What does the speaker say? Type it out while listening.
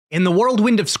In the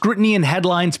whirlwind of scrutiny and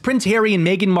headlines, Prince Harry and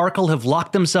Meghan Markle have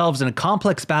locked themselves in a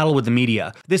complex battle with the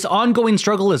media. This ongoing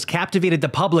struggle has captivated the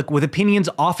public with opinions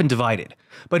often divided.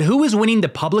 But who is winning the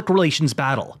public relations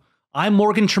battle? I'm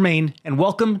Morgan Tremaine, and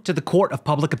welcome to the Court of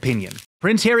Public Opinion.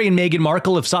 Prince Harry and Meghan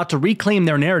Markle have sought to reclaim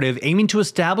their narrative, aiming to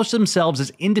establish themselves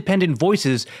as independent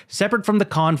voices separate from the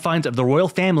confines of the royal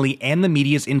family and the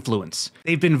media's influence.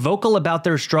 They've been vocal about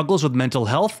their struggles with mental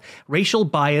health, racial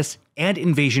bias, and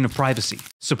invasion of privacy.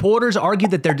 Supporters argue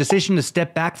that their decision to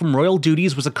step back from royal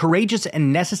duties was a courageous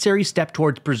and necessary step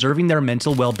towards preserving their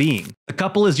mental well-being. The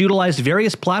couple has utilized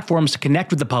various platforms to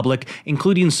connect with the public,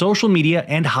 including social media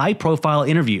and high-profile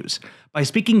interviews. By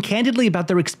speaking candidly about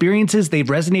their experiences, they've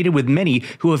resonated with many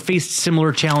who have faced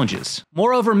similar challenges.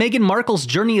 Moreover, Meghan Markle's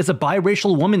journey as a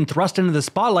biracial woman thrust into the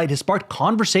spotlight has sparked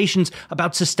conversations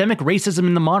about systemic racism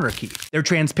in the monarchy. Their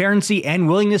transparency and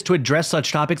willingness to address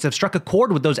such topics have struck a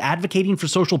chord with those advocating for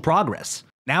social progress.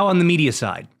 Now on the media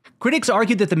side. Critics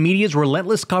argue that the media's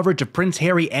relentless coverage of Prince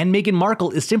Harry and Meghan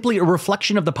Markle is simply a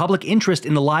reflection of the public interest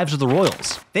in the lives of the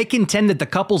royals. They contend that the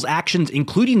couple's actions,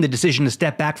 including the decision to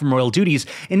step back from royal duties,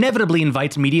 inevitably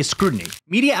invites media scrutiny.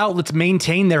 Media outlets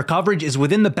maintain their coverage is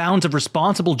within the bounds of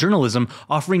responsible journalism,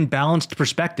 offering balanced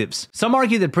perspectives. Some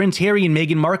argue that Prince Harry and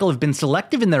Meghan Markle have been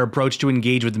selective in their approach to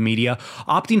engage with the media,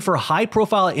 opting for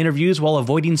high-profile interviews while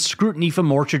avoiding scrutiny from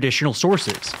more traditional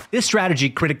sources. This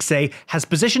strategy, critics say, has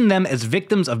positioned them as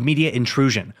victims of media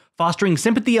intrusion, fostering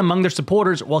sympathy among their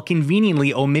supporters while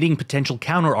conveniently omitting potential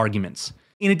counter-arguments.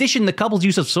 In addition, the couple's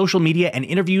use of social media and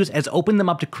interviews has opened them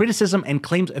up to criticism and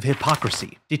claims of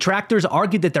hypocrisy. Detractors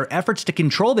argued that their efforts to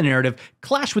control the narrative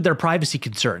clash with their privacy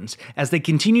concerns as they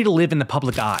continue to live in the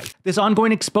public eye. This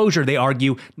ongoing exposure, they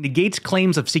argue, negates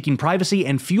claims of seeking privacy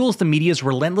and fuels the media's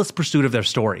relentless pursuit of their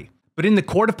story. But in the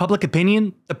court of public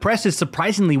opinion, the press is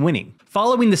surprisingly winning.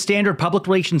 Following the standard public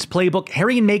relations playbook,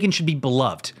 Harry and Meghan should be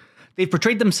beloved. They've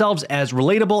portrayed themselves as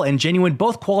relatable and genuine,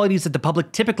 both qualities that the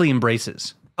public typically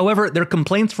embraces. However, their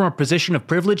complaints from a position of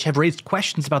privilege have raised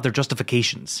questions about their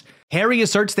justifications. Harry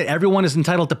asserts that everyone is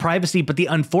entitled to privacy, but the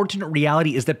unfortunate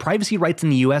reality is that privacy rights in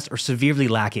the US are severely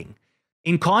lacking.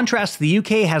 In contrast, the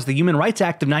UK has the Human Rights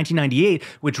Act of 1998,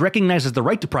 which recognizes the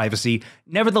right to privacy.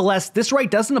 Nevertheless, this right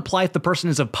doesn't apply if the person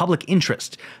is of public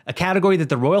interest, a category that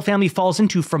the royal family falls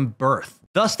into from birth.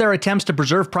 Thus, their attempts to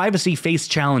preserve privacy face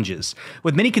challenges,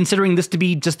 with many considering this to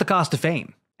be just the cost of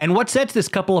fame. And what sets this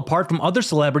couple apart from other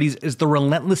celebrities is the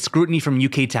relentless scrutiny from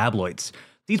UK tabloids.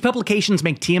 These publications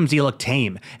make TMZ look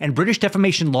tame, and British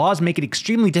defamation laws make it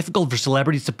extremely difficult for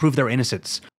celebrities to prove their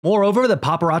innocence. Moreover, the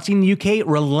paparazzi in the UK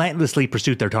relentlessly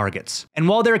pursue their targets. And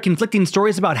while there are conflicting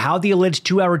stories about how the alleged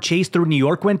 2-hour chase through New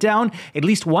York went down, at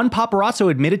least one paparazzo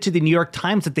admitted to the New York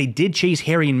Times that they did chase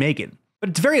Harry and Meghan. But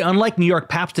it's very unlike New York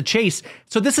paps to chase,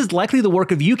 so this is likely the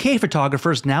work of UK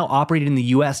photographers now operating in the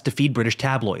US to feed British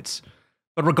tabloids.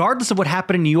 But regardless of what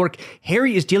happened in New York,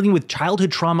 Harry is dealing with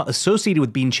childhood trauma associated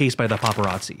with being chased by the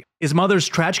paparazzi. His mother's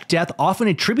tragic death, often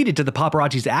attributed to the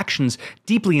paparazzi's actions,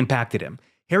 deeply impacted him.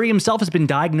 Harry himself has been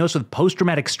diagnosed with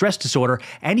post-traumatic stress disorder,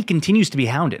 and he continues to be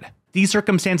hounded. These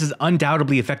circumstances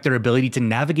undoubtedly affect their ability to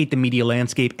navigate the media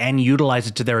landscape and utilize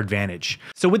it to their advantage.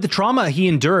 So with the trauma he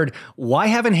endured, why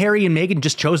haven't Harry and Meghan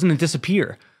just chosen to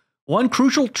disappear? One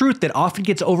crucial truth that often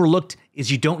gets overlooked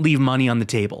is you don't leave money on the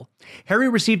table. Harry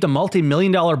received a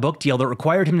multi-million-dollar book deal that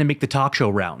required him to make the talk show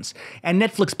rounds, and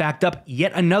Netflix backed up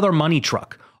yet another money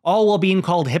truck, all while being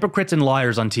called hypocrites and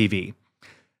liars on TV.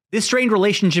 This strained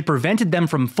relationship prevented them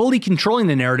from fully controlling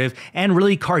the narrative and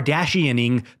really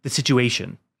Kardashianing the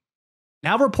situation.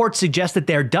 Now reports suggest that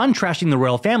they're done trashing the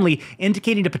royal family,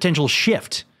 indicating a potential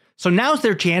shift. So now's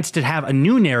their chance to have a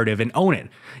new narrative and own it,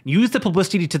 use the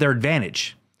publicity to their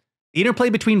advantage. The interplay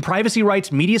between privacy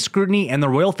rights, media scrutiny, and the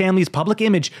royal family's public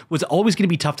image was always going to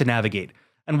be tough to navigate.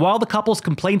 And while the couple's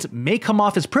complaints may come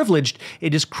off as privileged,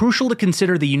 it is crucial to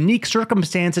consider the unique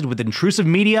circumstances with intrusive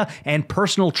media and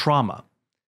personal trauma.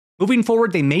 Moving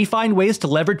forward, they may find ways to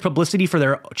leverage publicity for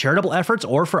their charitable efforts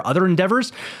or for other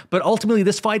endeavors, but ultimately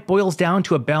this fight boils down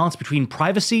to a balance between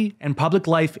privacy and public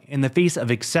life in the face of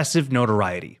excessive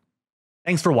notoriety.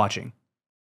 Thanks for watching.